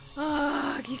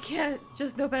 Oh, you can't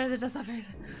just know better than just stop very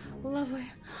lovely.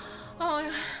 Oh my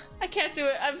god. I can't do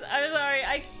it. I'm sorry.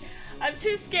 I'm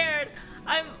too scared.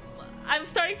 I'm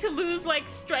starting to lose like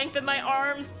strength in my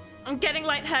arms. I'm getting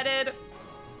lightheaded.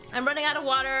 I'm running out of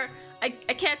water. I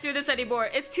can't do this anymore.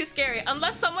 It's too scary.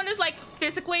 Unless someone is like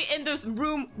physically in this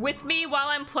room with me while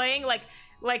I'm playing, like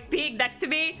being next to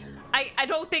me, I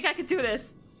don't think I could do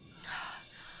this.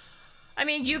 I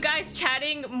mean, you guys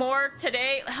chatting more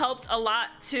today helped a lot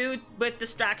too with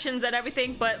distractions and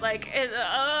everything, but like,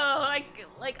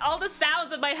 like all the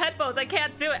sounds in my headphones, I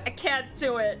can't do it. I can't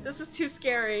do it. This is too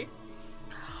scary.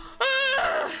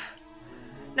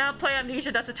 Now play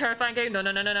Amnesia, that's a terrifying game. No.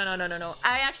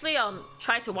 I actually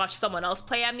tried to watch someone else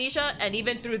play Amnesia, and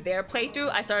even through their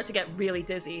playthrough, I started to get really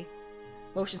dizzy.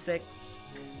 Motion sick.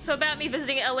 So about me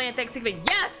visiting LA and Thanksgiving.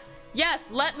 Yes,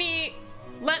 let me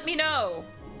know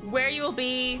where you'll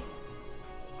be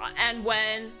and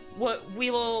when. We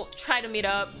will try to meet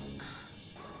up.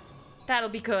 That'll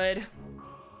be good.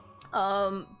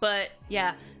 But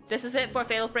yeah. This is it for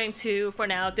Fatal Frame 2 for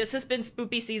now. This has been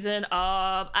Spoopy Season.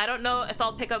 I don't know if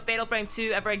I'll pick up Fatal Frame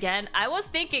 2 ever again. I was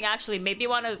thinking actually maybe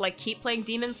want to like keep playing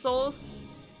Demon's Souls,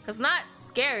 because not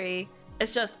scary,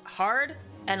 it's just hard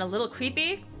and a little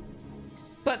creepy.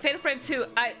 But Fatal Frame 2,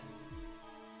 I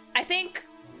think,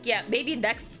 yeah, maybe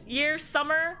next year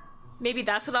summer, maybe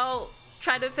that's what I'll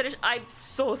try to finish. I'm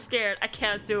so scared. I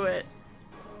can't do it.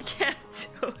 I can't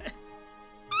do it.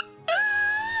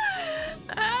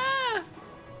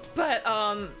 But,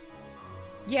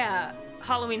 yeah,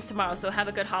 Halloween's tomorrow, so have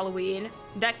a good Halloween.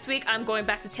 Next week, I'm going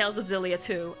back to Tales of Xillia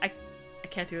 2. I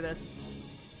can't do this.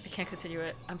 I can't continue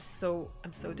it. I'm so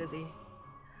dizzy.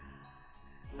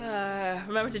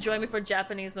 Remember to join me for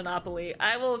Japanese Monopoly.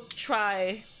 I will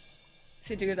try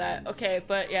to do that. Okay,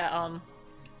 but yeah,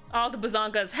 all the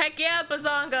bazongas. Heck yeah,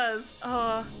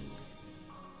 bazongas!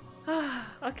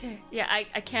 Okay, yeah,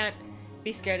 I can't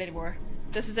be scared anymore.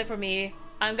 This is it for me.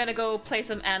 I'm gonna go play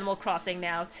some Animal Crossing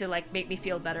now to like make me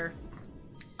feel better.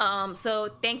 So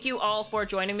thank you all for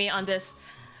joining me on this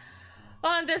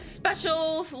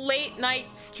special late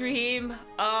night stream.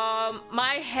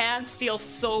 My hands feel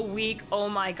so weak. Oh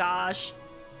my gosh.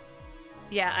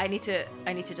 Yeah, I need to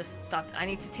just stop. I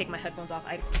need to take my headphones off.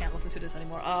 I can't listen to this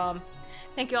anymore.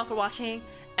 Thank you all for watching,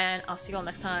 and I'll see you all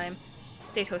next time.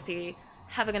 Stay toasty.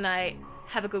 Have a good night.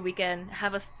 Have a good weekend.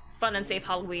 Have a fun and safe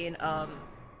Halloween.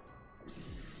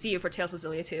 See you for Tales of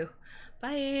Xillia 2.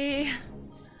 Bye!